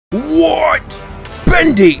What?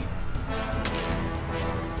 Bendy!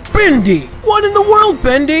 Bendy! What in the world,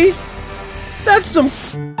 Bendy? That's some...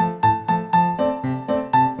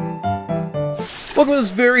 Welcome to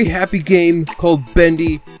this very happy game called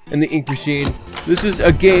Bendy and the Ink Machine. This is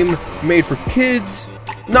a game made for kids,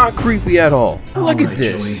 not creepy at all. Look at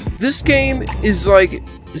this. Joey. This game is like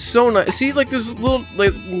so nice. See, like there's little,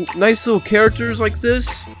 like nice little characters like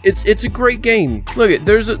this. It's a great game. Look at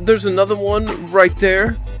there's another one right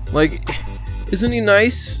there. Like, isn't he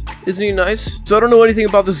nice? Isn't he nice? So I don't know anything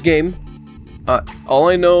about this game. All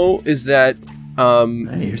I know is that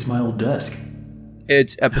hey, here's my old desk.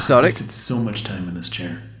 It's episodic. I wasted so much time in this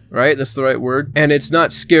chair. Right, that's the right word. And it's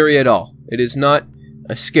not scary at all. It is not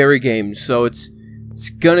a scary game, so it's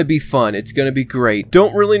gonna be fun. It's gonna be great.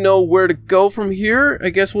 Don't really know where to go from here. I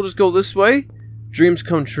guess we'll just go this way. Dreams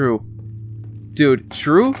come true. Dude,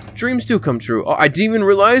 true? Dreams do come true. Oh, I didn't even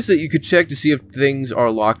realize that you could check to see if things are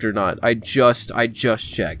locked or not. I just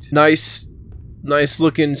checked. Nice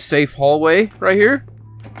looking safe hallway right here.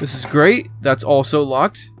 This is great. That's also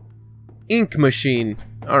locked. Ink machine.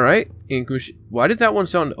 Alright, ink machine. Why did that one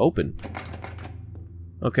sound open?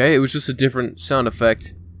 Okay, it was just a different sound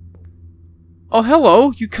effect. Oh,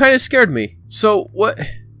 hello! You kinda scared me. So, what?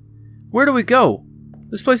 Where do we go?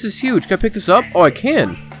 This place is huge. Can I pick this up? Oh, I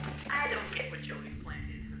can. I don't get what Joey's plan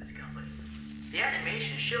is for this company. The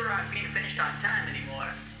animations sure aren't being finished on time anymore,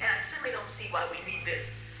 and I simply don't see why we need this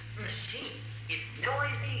machine. It's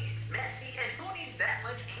noisy, it's messy, and who needs that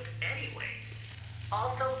much ink anyway?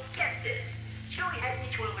 Also, get this. Joey had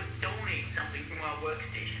each one of us donate something from our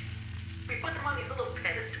workstation. We put them on these little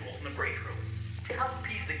pedestals in the break room to help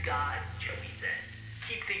appease the gods, Joey says.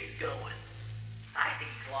 Keep things going. I think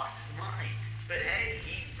he's lost his mind. But hey,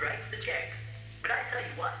 he writes the checks. But I tell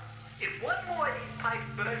you what, if one more of these pipes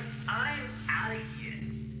burst, I'm out of here.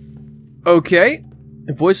 Okay.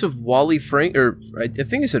 The voice of Wally Frank, or I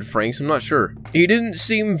think he said Franks, I'm not sure. He didn't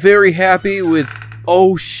seem very happy with...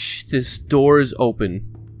 Oh, this door is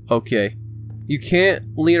open. Okay. You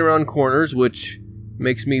can't lean around corners, which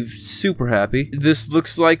makes me super happy. This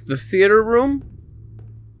looks like the theater room.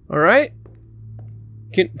 Alright.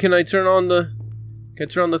 Can I turn on the... Can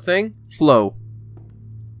I turn on the thing? Flow.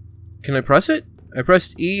 Can I press it? I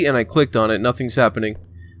pressed E and I clicked on it. Nothing's happening.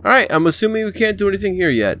 Alright, I'm assuming we can't do anything here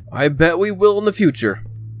yet. I bet we will in the future.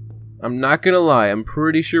 I'm not gonna lie. I'm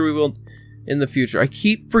pretty sure we will in the future. I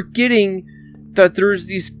keep forgetting that there's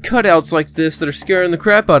these cutouts like this that are scaring the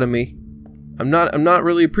crap out of me. I'm not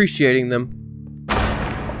really appreciating them.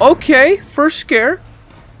 Okay, first scare.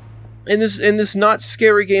 In this not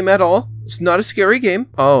scary game at all. It's not a scary game.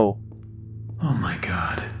 Oh. Oh my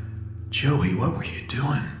god. Joey, what were you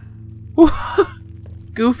doing?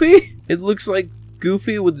 Goofy? It looks like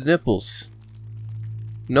Goofy with nipples.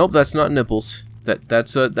 Nope, that's not nipples.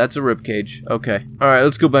 That's a ribcage. Okay. Alright,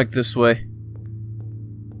 let's go back this way.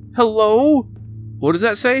 Hello? What does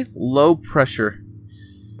that say? Low pressure.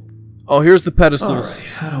 Oh, here's the pedestals.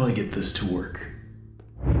 Alright, how do I get this to work?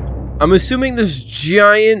 I'm assuming this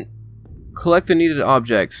giant collect the needed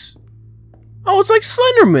objects. Oh, it's like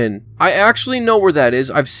Slenderman. I actually know where that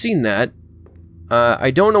is. I've seen that.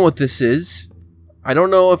 I don't know what this is. I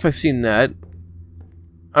don't know if I've seen that.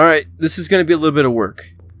 Alright, this is gonna be a little bit of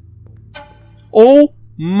work. Oh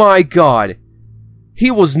my god.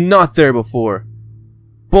 He was not there before.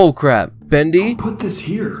 Bullcrap. Bendy? I'll put this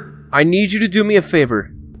here. I need you to do me a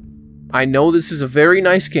favor. I know this is a very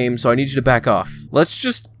nice game, so I need you to back off. Let's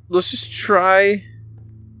just try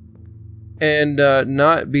and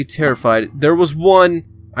not be terrified. There was one.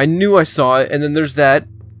 I knew I saw it, and then there's that.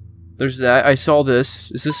 There's that. I saw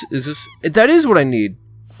this. Is this? That is what I need.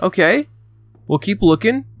 Okay. We'll keep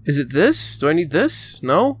looking. Is it this? Do I need this?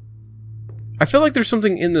 No? I feel like there's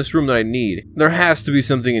something in this room that I need. There has to be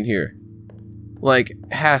something in here. Like,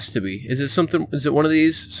 has to be. Is it something? Is it one of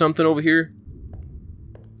these? Something over here?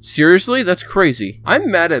 Seriously? That's crazy. I'm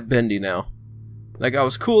mad at Bendy now. Like, I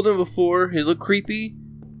was cool with him before. He looked creepy.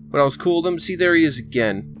 But I was cool with him. See, there he is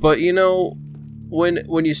again. But, you know,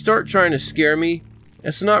 when you start trying to scare me,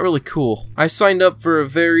 it's not really cool. I signed up for a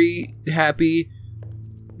very happy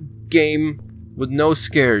game with no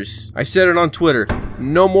scares. I said it on Twitter.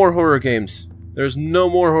 No more horror games. There's no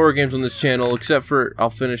more horror games on this channel except for I'll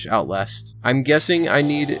finish Outlast. I'm guessing I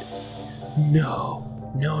need... No.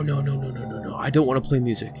 I don't want to play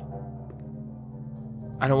music.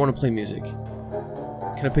 I don't want to play music.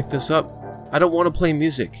 Can I pick this up? I don't want to play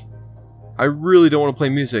music. I really don't want to play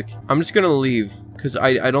music. I'm just gonna leave because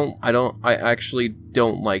I actually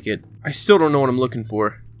don't like it. I still don't know what I'm looking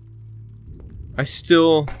for. I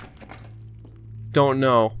still don't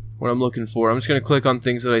know what I'm looking for. I'm just gonna click on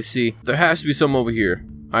things that I see. There has to be some over here.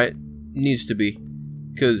 Needs to be.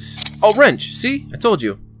 Because... Oh, wrench! See? I told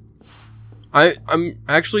you. I'm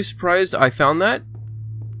actually surprised I found that.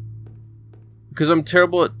 Because I'm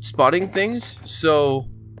terrible at spotting things, so...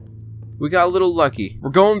 We got a little lucky. We're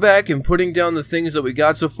going back and putting down the things that we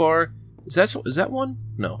got so far. Is that one?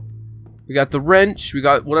 No. We got the wrench. We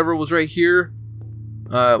got whatever was right here.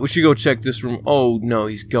 We should go check this room. Oh, no,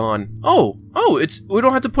 he's gone. Oh, we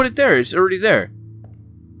don't have to put it there. It's already there.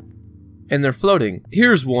 And they're floating.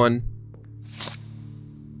 Here's one.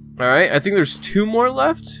 Alright, I think there's 2 more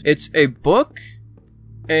left. It's a book.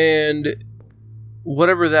 And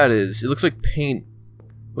whatever that is. It looks like paint.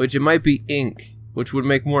 Which it might be ink. Which would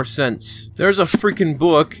make more sense. There's a freaking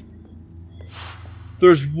book.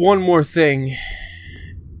 There's one more thing.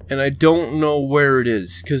 And I don't know where it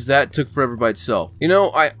is. Because that took forever by itself. You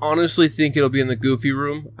know, I honestly think it'll be in the Goofy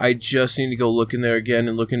room. I just need to go look in there again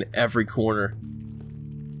and look in every corner.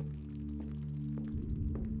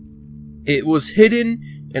 It was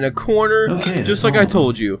hidden in a corner, okay, just like I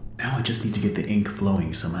told you. Now I just need to get the ink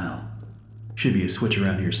flowing somehow. Should be a switch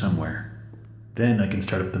around here somewhere. Then I can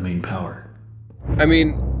start up the main power. I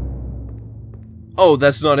mean... Oh,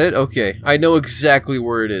 that's not it? Okay. I know exactly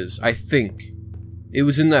where it is, I think. It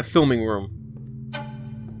was in that filming room.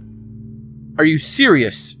 Are you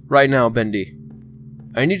serious right now, Bendy?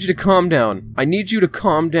 I need you to calm down. I need you to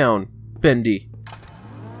calm down, Bendy.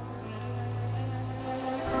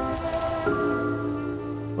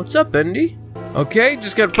 What's up, Bendy? Okay,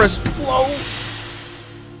 just gotta press flow.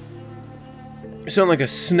 You sound like a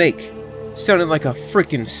snake. You sounded like a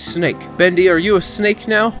freaking snake. Bendy, are you a snake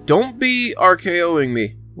now? Don't be RKOing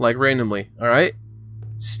me, like randomly, alright?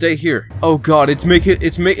 Stay here. Oh god, it's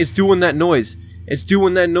doing that noise. It's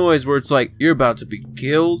doing that noise where it's like, you're about to be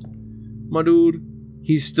killed, my dude.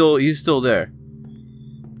 He's still there.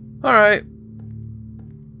 Alright.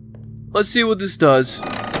 Let's see what this does.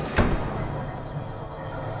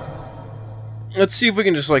 Let's see if we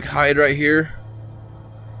can just like hide right here.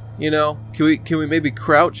 You know, can we maybe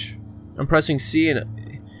crouch? I'm pressing C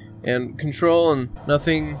and control and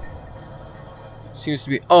nothing seems to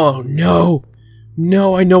be. Oh no!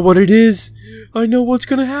 No, I know what it is. I know what's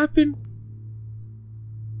gonna happen.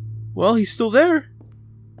 Well, he's still there.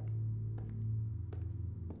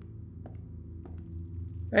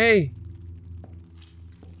 Hey.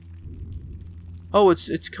 Oh,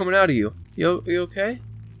 it's coming out of you. You okay?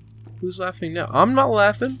 Who's laughing now? I'm not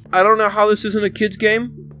laughing. I don't know how this isn't a kid's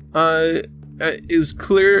game. It was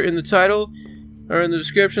clear in the title or in the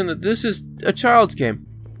description that this is a child's game.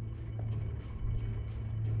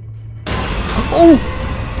 Oh!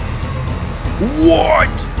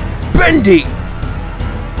 What? Bendy!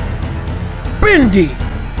 Bendy!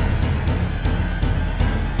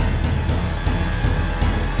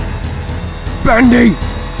 Bendy!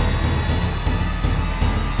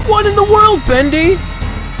 What in the world, Bendy?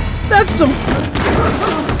 That's some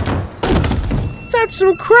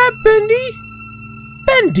crap, Bendy!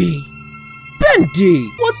 Bendy! Bendy!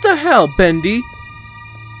 What the hell, Bendy?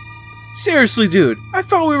 Seriously, dude, I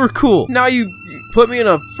thought we were cool. Now you put me in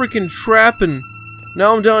a freaking trap and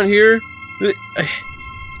now I'm down here.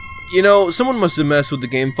 You know, someone must have messed with the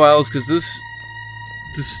game files because it's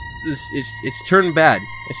turned bad.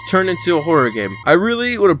 It's turned into a horror game. I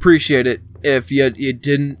really would appreciate it if you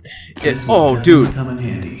didn't. Oh, dude. Come in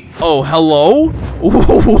handy. Oh, hello?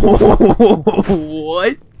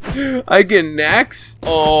 What? I get an axe?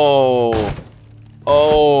 Oh,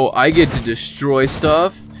 I get to destroy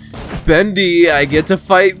stuff. Bendy, I get to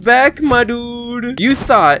fight back, my dude. You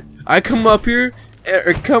thought I come up here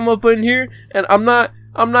or come up in here and I'm not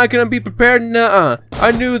gonna be prepared? Nuh-uh.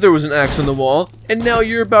 I knew there was an axe on the wall, and now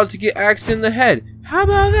you're about to get axed in the head. How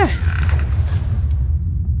about that?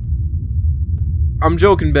 I'm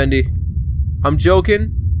joking, Bendy. I'm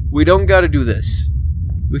joking. We don't gotta do this.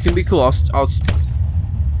 We can be cool.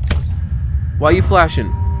 Why are you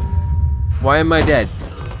flashing? Why am I dead?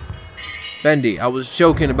 Bendy, I was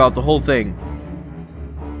joking about the whole thing.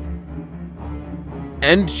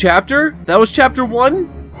 End chapter? That was chapter 1?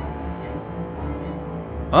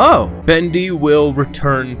 Oh, Bendy will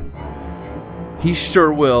return. He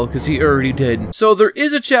sure will, because he already did. So there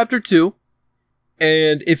is a chapter 2.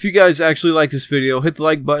 And if you guys actually like this video, hit the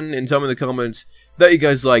like button and tell me in the comments that you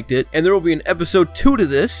guys liked it. And there will be an episode 2 to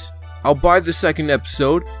this. I'll buy the second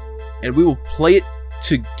episode, and we will play it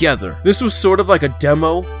together. This was sort of like a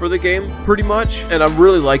demo for the game, pretty much. And I'm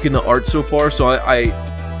really liking the art so far, so I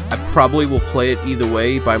probably will play it either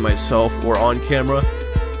way, by myself or on camera.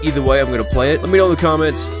 Either way, I'm going to play it. Let me know in the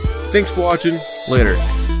comments. Thanks for watching. Later.